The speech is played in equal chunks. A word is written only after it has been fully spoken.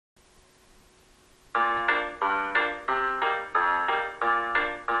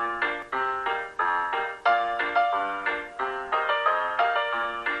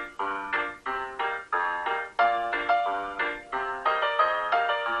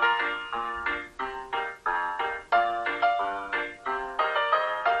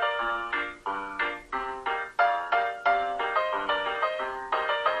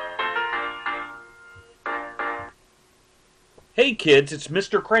Hey kids, it's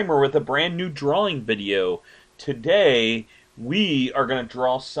Mr. Kramer with a brand new drawing video. Today we are going to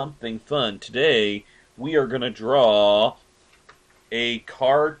draw something fun. Today we are going to draw a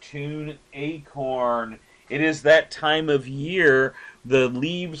cartoon acorn. It is that time of year. The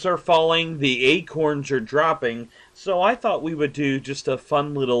leaves are falling, the acorns are dropping, so I thought we would do just a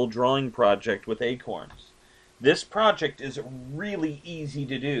fun little drawing project with acorns. This project is really easy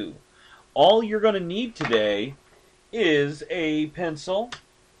to do. All you're going to need today is a pencil,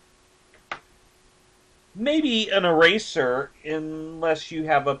 maybe an eraser, unless you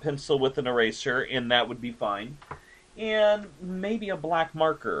have a pencil with an eraser, and that would be fine, and maybe a black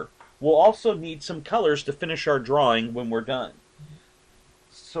marker. We'll also need some colors to finish our drawing when we're done.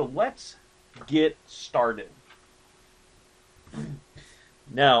 So let's get started.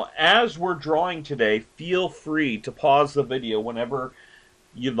 Now, as we're drawing today, feel free to pause the video whenever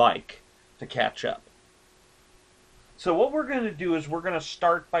you like to catch up. So what we're going to do is we're going to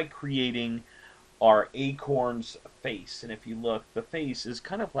start by creating our acorn's face. And if you look, the face is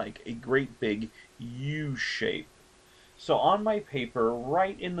kind of like a great big U shape. So on my paper,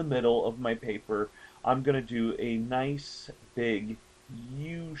 right in the middle of my paper, I'm going to do a nice big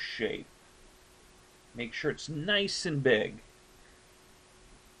U shape. Make sure it's nice and big.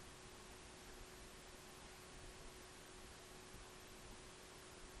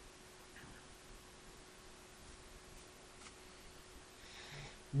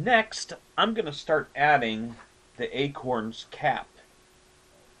 Next, I'm going to start adding the acorn's cap.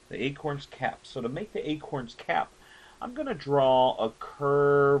 The acorn's cap. So to make the acorn's cap, I'm going to draw a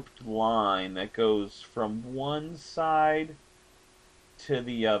curved line that goes from one side to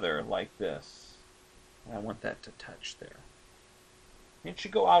the other like this. I want that to touch there. It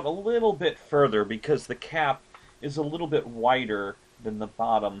should go out a little bit further because the cap is a little bit wider than the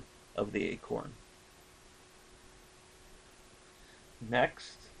bottom of the acorn.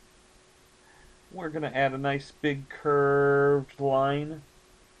 Next, we're going to add a nice big curved line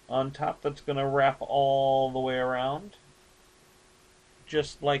on top that's going to wrap all the way around.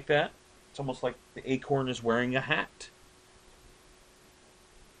 Just like that. It's almost like the acorn is wearing a hat.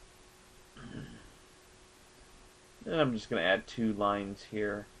 And I'm just going to add two lines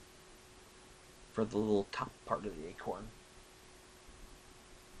here for the little top part of the acorn.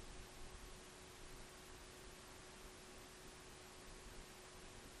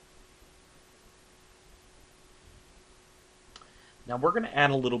 Now we're going to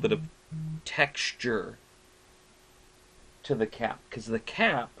add a little bit of texture to the cap, because the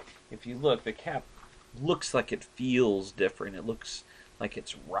cap, if you look, the cap looks like it feels different. It looks like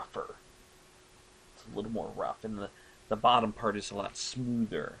it's rougher. It's a little more rough, and the bottom part is a lot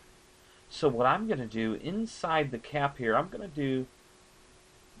smoother. So what I'm going to do inside the cap here, I'm going to do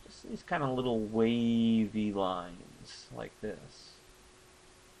just these kind of little wavy lines like this.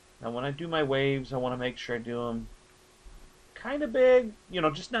 Now when I do my waves, I want to make sure I do them kind of big,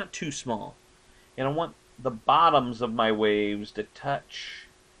 just not too small. And I want the bottoms of my waves to touch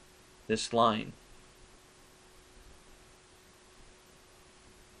this line.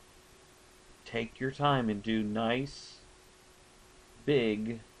 Take your time and do nice,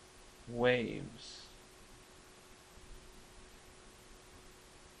 big waves.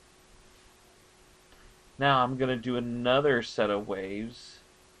 Now I'm going to do another set of waves.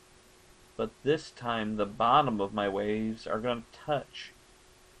 But this time the bottom of my waves are going to touch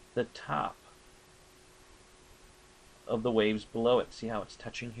the top of the waves below it. See how it's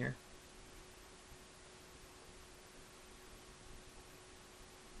touching here?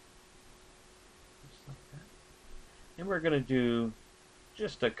 Just like that. And we're going to do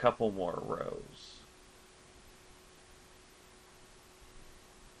just a couple more rows.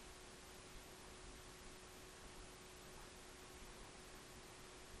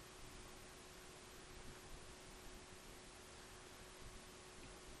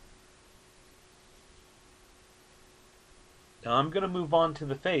 Now I'm going to move on to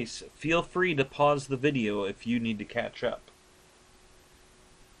the face. Feel free to pause the video if you need to catch up.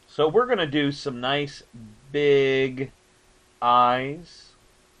 So we're going to do some nice big eyes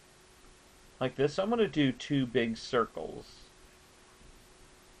like this. I'm going to do two big circles.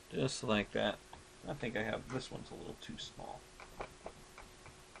 Just like that. I think I have, this one's a little too small.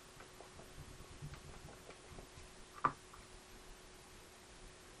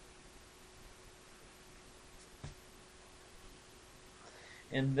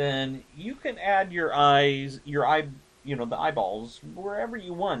 And then you can add your eyes, the eyeballs wherever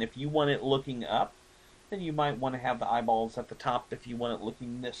you want. If you want it looking up, then you might want to have the eyeballs at the top. If you want it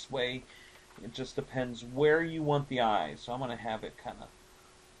looking this way, it just depends where you want the eyes. So I'm going to have it kind of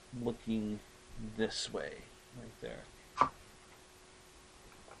looking this way, right there.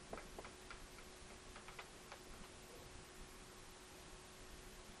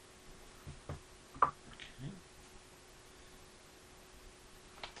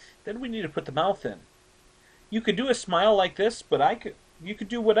 Then we need to put the mouth in. You could do a smile like this, but you could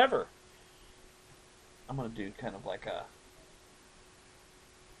do whatever. I'm going to do kind of like a...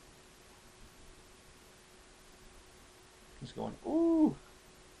 He's going, ooh.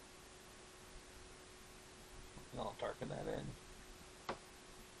 I'll darken that in.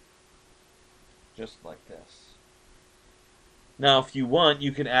 Just like this. Now, if you want,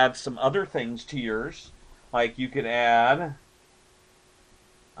 you can add some other things to yours. Like you could add...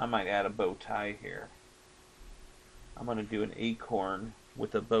 I might add a bow tie here. I'm going to do an acorn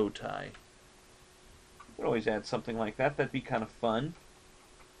with a bow tie. You could always add something like that. That'd be kind of fun.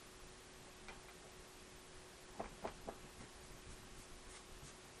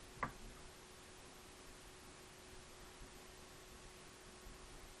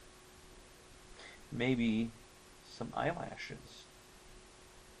 Maybe some eyelashes.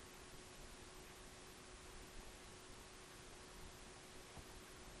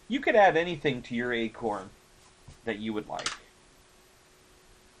 You could add anything to your acorn that you would like.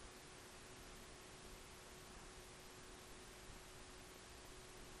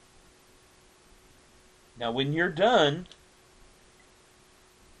 Now when you're done,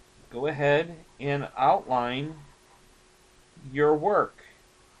 go ahead and outline your work.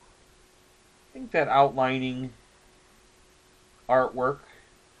 I think that outlining artwork,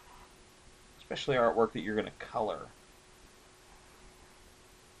 especially artwork that you're going to color,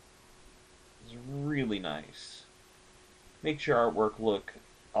 is really nice. Makes your artwork look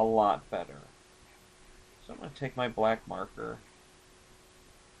a lot better. So I'm going to take my black marker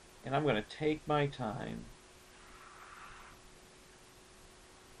and I'm going to take my time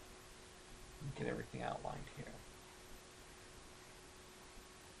and get everything outlined here.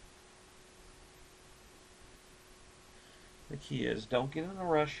 The key is, don't get in a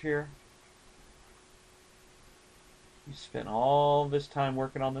rush here. You spent all this time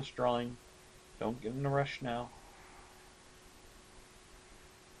working on this drawing. Don't get in a rush now.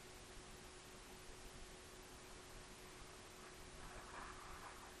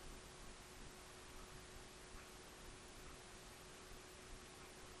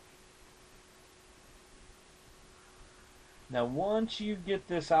 Now once you get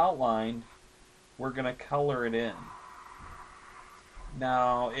this outlined, we're going to color it in.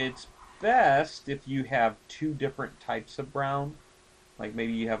 Now, it's best if you have two different types of brown. Like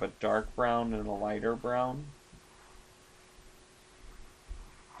maybe you have a dark brown and a lighter brown.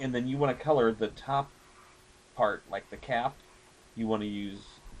 And then you want to color the top part, like the cap. You want to use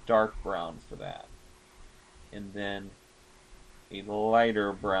dark brown for that. And then a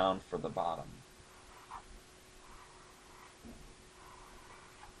lighter brown for the bottom.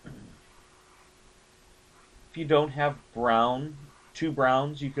 If you don't have brown, two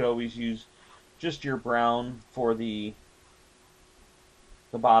browns, you could always use just your brown for the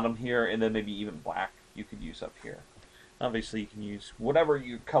bottom here, and then maybe even black you could use up here. Obviously you can use whatever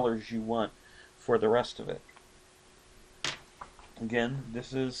colors you want for the rest of it. Again,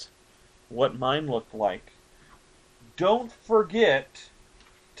 this is what mine looked like. Don't forget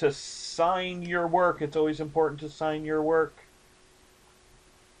to sign your work. It's always important to sign your work.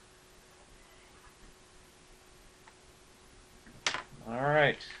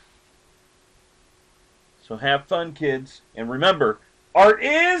 Alright. So have fun, kids. And remember, art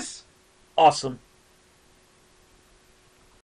is awesome.